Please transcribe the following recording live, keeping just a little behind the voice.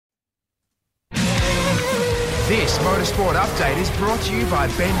This motorsport update is brought to you by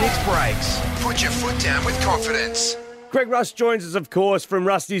Bendix Brakes. Put your foot down with confidence. Greg Rust joins us, of course, from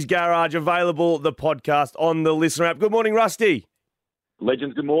Rusty's Garage, available the podcast on the Listener app. Good morning, Rusty.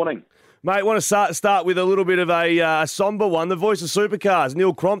 Legends, good morning. Mate, want to start with a little bit of a sombre one. The voice of supercars,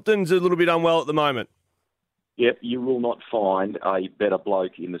 Neil Crompton's a little bit unwell at the moment. Yep, you will not find a better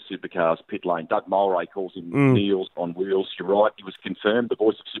bloke in the supercars pit lane. Doug Mulray calls him Neil's on wheels. You're right, he was confirmed. The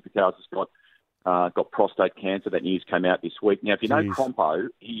voice of supercars has got prostate cancer. That news came out this week. Now, if you know Crompo,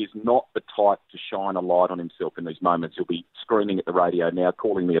 he is not the type to shine a light on himself in these moments. He'll be screaming at the radio now,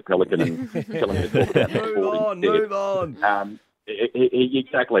 calling me a pelican and telling me to talk about Move on.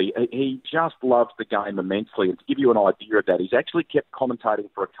 Exactly. He just loves the game immensely. And to give you an idea of that, he's actually kept commentating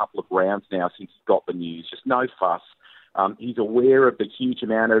for a couple of rounds now since he got the news. Just no fuss. He's aware of the huge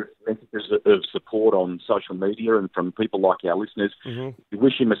amount of messages of support on social media and from people like our listeners. We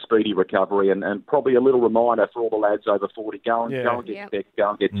wish him a speedy recovery and probably a little reminder for all the lads over 40, go and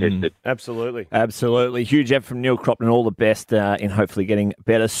get tested. Absolutely. Huge effort from Neil Crompton. All the best in hopefully getting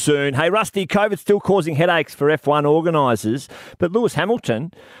better soon. Hey, Rusty, COVID's still causing headaches for F1 organisers, but Lewis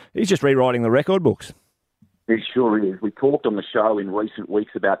Hamilton, he's just rewriting the record books. It sure is. We talked on the show in recent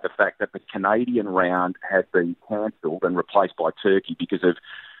weeks about the fact that the Canadian round had been cancelled and replaced by Turkey because of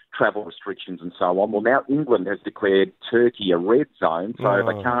travel restrictions and so on. Well, now England has declared Turkey a red zone, so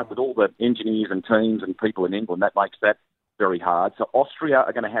they can't, with all the engineers and teams and people in England, that makes that very hard. So Austria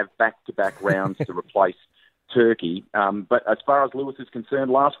are going to have back-to-back rounds to replace Turkey. But as far as Lewis is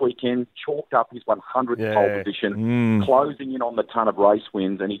concerned, last weekend chalked up his 100th pole position, closing in on the ton of race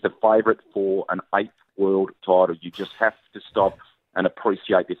wins, and he's the favourite for an 8th world title. You just have to stop and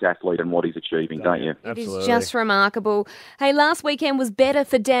appreciate this athlete and what he's achieving, don't you? It is just remarkable. Hey, last weekend was better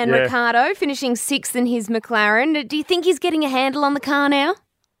for Dan Ricciardo, finishing 6th in his McLaren. Do you think he's getting a handle on the car now?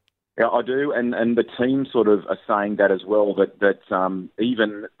 Yeah, I do, and the team sort of are saying that as well, that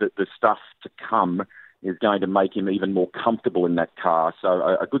even the stuff to come is going to make him even more comfortable in that car. So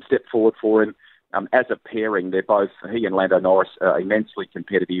a good step forward for him. As a pairing, they're both, he and Lando Norris, immensely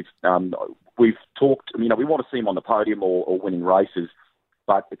competitive. We've talked, we want to see him on the podium or winning races,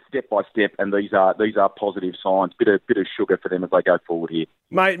 but it's step by step, and these are positive signs. Bit of sugar for them as they go forward here.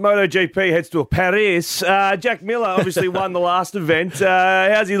 Mate, MotoGP heads to Paris. Jack Miller obviously won the last event.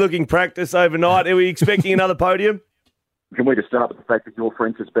 How's he looking practice overnight? Are we expecting another podium? Can we just start with the fact that your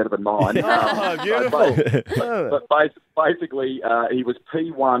French is better than mine? Beautiful. But basically, he was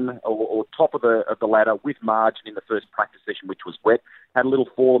P1 or top of the ladder with margin in the first practice session, which was wet. Had a little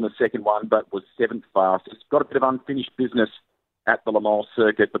fall in the second one, but was 7th fastest. Got a bit of unfinished business at the Le Mans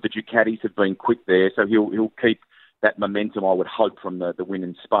circuit, but the Ducatis have been quick there, so he'll keep that momentum, I would hope, from the win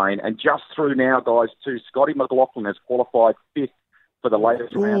in Spain. And just through now, guys, too, Scotty McLaughlin has qualified 5th for the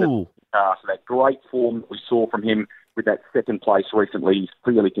latest round of the car. So that great form that we saw from him with that second place recently, he's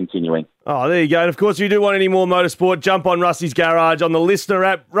clearly continuing. Oh, there you go. And of course, if you do want any more motorsport, jump on Rusty's Garage on the Listener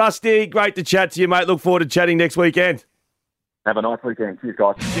app. Rusty, great to chat to you, mate. Look forward to chatting next weekend. Have a nice weekend. Cheers,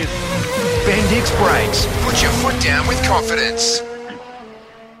 guys. Bendix Brakes. Put your foot down with confidence.